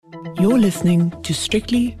You're listening to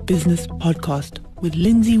Strictly Business Podcast with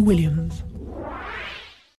Lindsay Williams.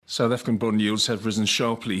 South African bond yields have risen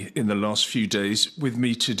sharply in the last few days. With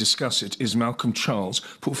me to discuss it is Malcolm Charles,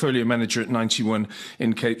 portfolio manager at 91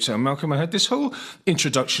 in Cape Town. Malcolm, I had this whole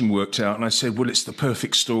introduction worked out and I said, well, it's the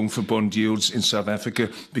perfect storm for bond yields in South Africa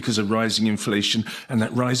because of rising inflation, and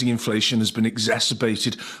that rising inflation has been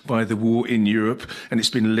exacerbated by the war in Europe, and it's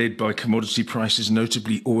been led by commodity prices,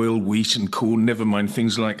 notably oil, wheat and corn, never mind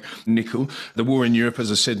things like nickel. The war in Europe,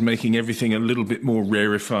 as I said, making everything a little bit more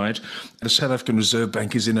rarefied. The South African Reserve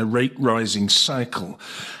Bank is in a rate rising cycle,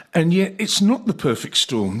 and yet it's not the perfect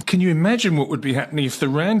storm. Can you imagine what would be happening if the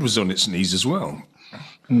rand was on its knees as well?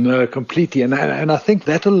 No, completely. And I think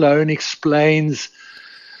that alone explains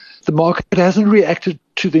the market hasn't reacted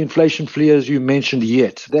to the inflation fears you mentioned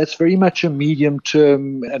yet. That's very much a medium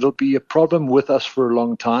term. It'll be a problem with us for a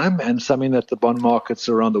long time, and something that the bond markets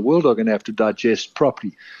around the world are going to have to digest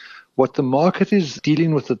properly. What the market is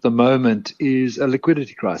dealing with at the moment is a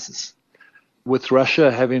liquidity crisis. With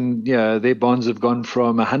Russia having, their bonds have gone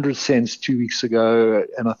from 100 cents 2 weeks ago,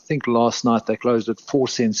 and I think last night they closed at 4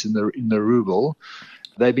 cents in the ruble.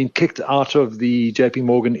 They've been kicked out of the JP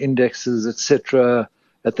Morgan indexes, etc.,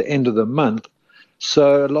 at the end of the month.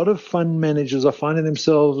 So a lot of fund managers are finding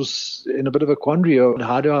themselves in a bit of a quandary of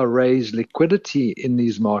how do I raise liquidity in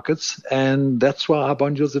these markets, and that's why our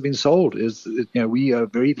bond yields have been sold. We are a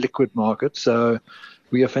very liquid market, so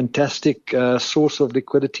we are a fantastic source of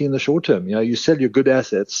liquidity in the short term. You sell your good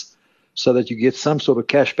assets so that you get some sort of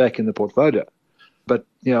cash back in the portfolio. But,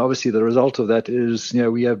 obviously the result of that is,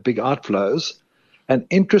 we have big outflows. And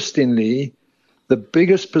interestingly, the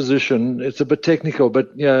biggest position, it's a bit technical,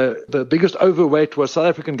 but, the biggest overweight was South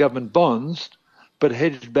African government bonds, but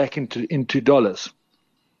hedged back into dollars.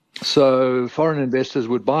 So foreign investors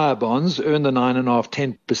would buy our bonds, earn the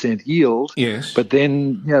 9.5-10% yield, yes, but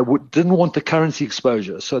then didn't want the currency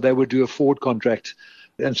exposure. So they would do a forward contract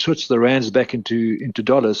and switch the rands back into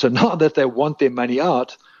dollars. So now that they want their money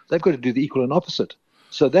out, they've got to do the equal and opposite.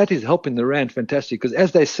 So that is helping the rand fantastic, because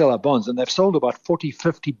as they sell our bonds, and they've sold about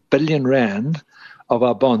 40-50 billion rand of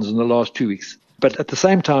our bonds in the last 2 weeks. But at the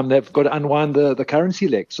same time, they've got to unwind the currency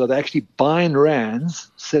leg. So they're actually buying rands,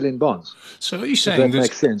 selling bonds. So are you saying that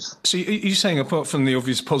makes sense? So are you saying, apart from the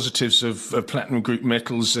obvious positives of platinum group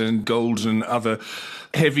metals and gold and other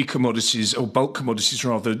heavy commodities, or bulk commodities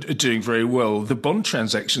rather, are doing very well, the bond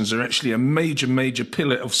transactions are actually a major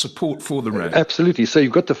pillar of support for the rand? Absolutely. So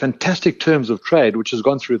you've got the fantastic terms of trade, which has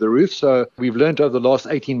gone through the roof. So we've learned over the last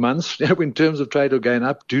 18 months, when terms of trade are going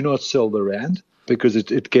up, do not sell the rand, because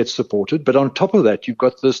it gets supported. But on top of that, you've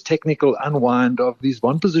got this technical unwind of these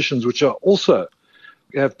bond positions, which are also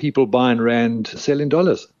have people buying rand, selling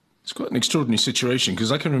dollars. It's quite an extraordinary situation,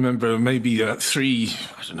 because I can remember maybe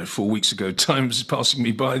 4 weeks ago, time's passing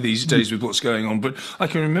me by these days with what's going on, but I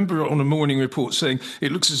can remember on a morning report saying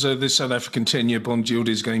it looks as though the South African 10-year bond yield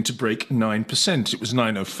is going to break 9%. It was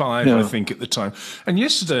 9.05, I think, at the time. And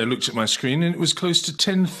yesterday I looked at my screen and it was close to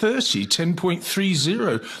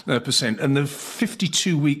 10.30%. And the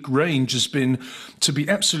 52-week range has been, to be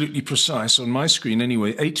absolutely precise on my screen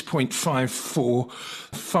anyway,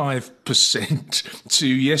 8.545% to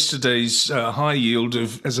yesterday's high yield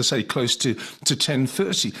of, as I say, close to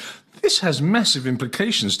 10.30. This has massive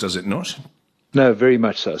implications, does it not? No, very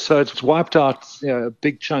much so. So it's wiped out a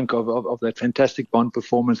big chunk of that fantastic bond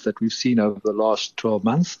performance that we've seen over the last 12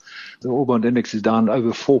 months. The All Bond Index is down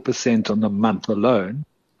over 4% on the month alone.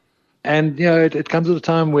 And, it comes at a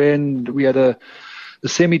time when we had a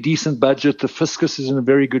semi-decent budget. The fiscus is in a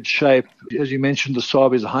very good shape. As you mentioned, the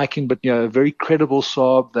SARB is hiking, but, a very credible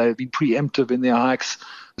SARB. They've been preemptive in their hikes.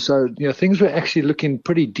 So, things were actually looking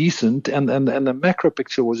pretty decent, and the macro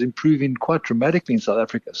picture was improving quite dramatically in South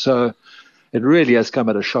Africa. So it really has come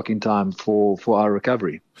at a shocking time for our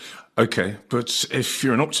recovery. Okay, but if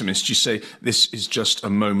you're an optimist, you say this is just a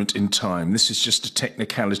moment in time. This is just a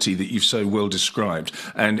technicality that you've so well described,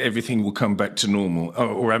 and everything will come back to normal.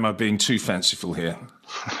 Or am I being too fanciful here?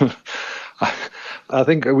 I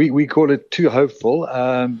think we call it too hopeful.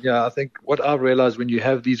 I think what I've realized when you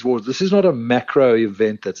have these wars, this is not a macro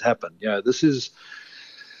event that's happened. This is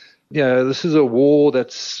a war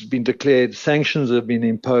that's been declared. Sanctions have been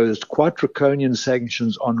imposed, quite draconian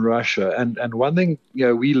sanctions on Russia. And one thing,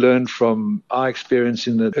 we learned from our experience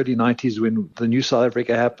in the early 90s when the new South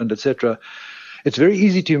Africa happened, etc. It's very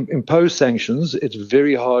easy to impose sanctions. It's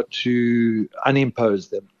very hard to unimpose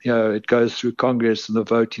them. It goes through Congress and the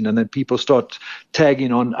voting, and then people start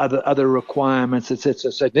tagging on other requirements,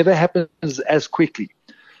 etc. So it never happens as quickly.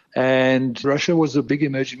 And Russia was a big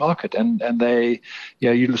emerging market, and they,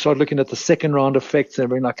 you start looking at the second round effects and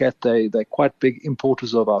everything like that. They're quite big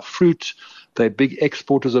importers of our fruit. They're big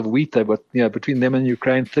exporters of wheat. They've got, between them and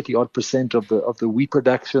Ukraine, 30% of the wheat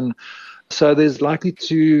production. So there's likely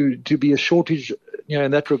to be a shortage,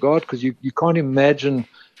 in that regard, because you can't imagine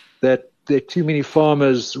that there are too many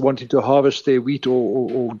farmers wanting to harvest their wheat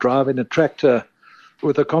or drive in a tractor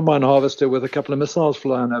with a combine harvester with a couple of missiles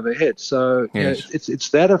flying overhead. So yes. It's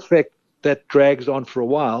that effect that drags on for a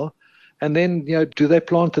while. And then, do they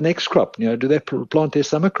plant the next crop? Do they plant their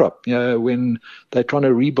summer crop, when they're trying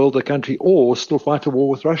to rebuild the country or still fight a war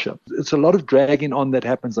with Russia? It's a lot of dragging on that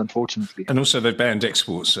happens, unfortunately. And also they've banned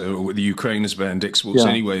exports. The Ukraine has banned exports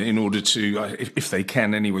anyway in order to, if they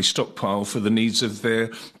can anyway, stockpile for the needs of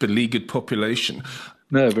their beleaguered population.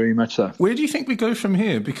 No, very much so. Where do you think we go from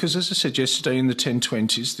here? Because as I said yesterday, in the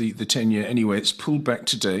 1020s, the 10-year anyway, it's pulled back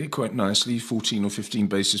today quite nicely, 14 or 15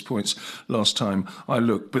 basis points last time I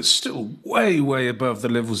looked, but still way, way above the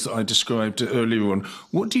levels that I described earlier on.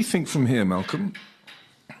 What do you think from here, Malcolm?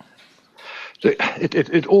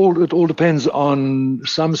 It all depends on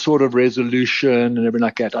some sort of resolution and everything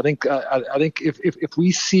like that. I think if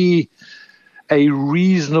we see a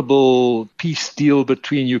reasonable peace deal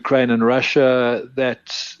between Ukraine and Russia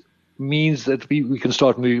that means that we can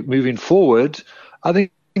start moving forward, I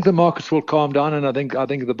think the markets will calm down, and I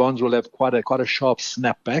think the bonds will have quite a sharp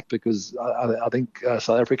snapback, because I think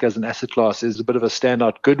South Africa as an asset class is a bit of a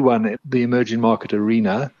standout good one in the emerging market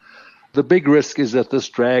arena. The big risk is that this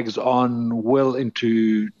drags on well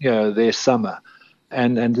into their summer,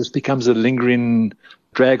 and this becomes a lingering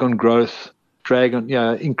drag on growth, drag on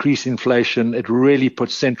increased inflation. It really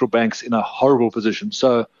puts central banks in a horrible position.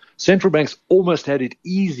 So central banks almost had it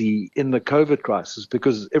easy in the COVID crisis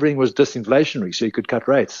because everything was disinflationary, so you could cut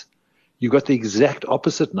rates. You've got the exact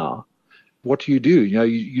opposite now. What do?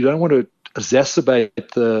 You don't want to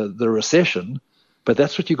exacerbate the recession, but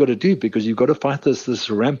that's what you've got to do, because you've got to fight this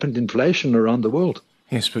rampant inflation around the world.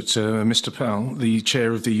 Yes, but Mr. Powell, the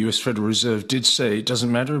chair of the US Federal Reserve, did say it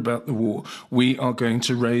doesn't matter about the war. We are going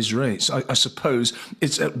to raise rates. I suppose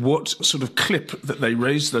it's at what sort of clip that they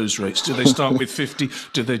raise those rates. Do they start with 50?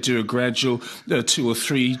 Do they do a gradual 2 or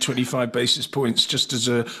 3, 25 basis points just as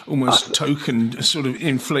a almost token sort of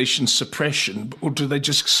inflation suppression? Or do they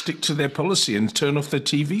just stick to their policy and turn off their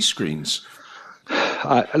TV screens?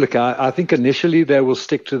 I think initially they will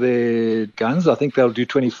stick to their guns. I think they'll do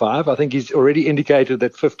 25. I think he's already indicated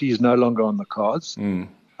that 50 is no longer on the cards.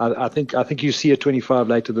 I think you see a 25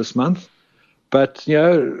 later this month. But,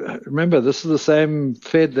 remember, this is the same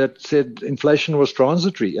Fed that said inflation was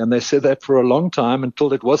transitory. And they said that for a long time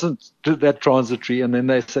until it wasn't that transitory. And then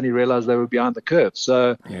they suddenly realized they were behind the curve.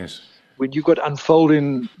 So yes. When you've got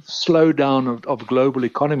unfolding slowdown of global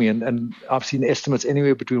economy, and I've seen estimates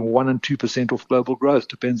anywhere between 1% and 2% of global growth,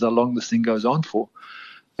 depends how long this thing goes on for.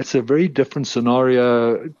 It's a very different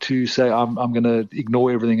scenario to say I'm going to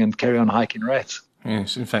ignore everything and carry on hiking rates.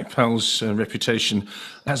 Yes, in fact, Powell's reputation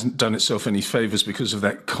hasn't done itself any favours because of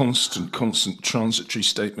that constant transitory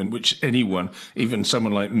statement, which anyone, even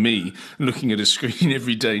someone like me, looking at a screen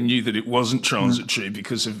every day, knew that it wasn't transitory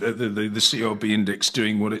because of the CRB index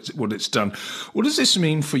doing what it's done. What does this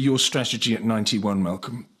mean for your strategy at 91,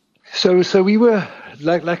 Malcolm? So we were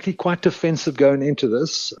likely quite defensive going into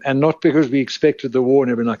this, and not because we expected the war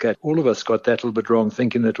and everything like that. All of us got that a little bit wrong,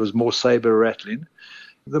 thinking that it was more saber rattling.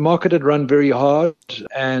 The market had run very hard,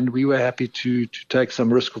 and we were happy to take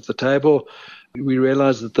some risk off the table. We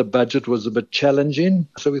realized that the budget was a bit challenging,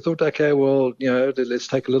 so we thought, okay, well, let's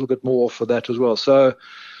take a little bit more off for that as well. So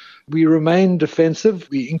we remained defensive.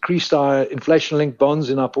 We increased our inflation-linked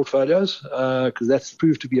bonds in our portfolios because that's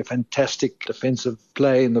proved to be a fantastic defensive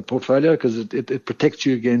play in the portfolio, because it protects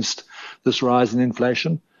you against this rise in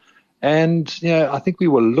inflation. And I think we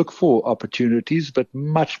will look for opportunities, but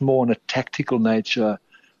much more on a tactical nature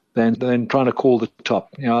than trying to call the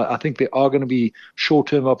top. I think there are going to be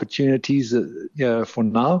short-term opportunities for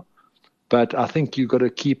now, but I think you've got to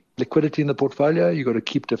keep liquidity in the portfolio. You've got to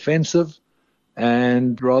keep defensive,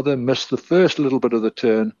 and rather miss the first little bit of the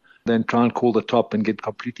turn than try and call the top and get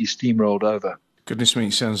completely steamrolled over. Goodness me,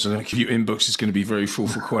 it sounds like your inbox is going to be very full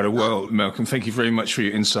for quite a while, Malcolm. Thank you very much for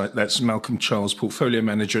your insight. That's Malcolm Charles, Portfolio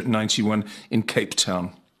Manager at 91 in Cape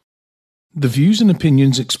Town. The views and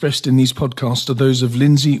opinions expressed in these podcasts are those of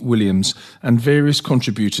Lindsay Williams and various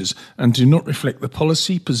contributors, and do not reflect the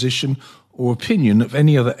policy, position or opinion of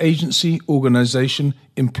any other agency, organisation,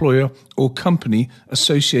 employer or company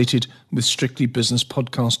associated with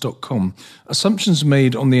strictlybusinesspodcast.com. Assumptions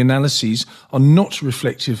made on the analyses are not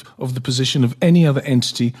reflective of the position of any other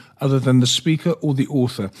entity other than the speaker or the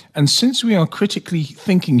author. And since we are critically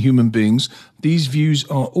thinking human beings, these views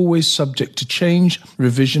are always subject to change,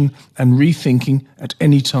 revision and rethinking at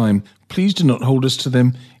any time. Please do not hold us to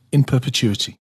them in perpetuity.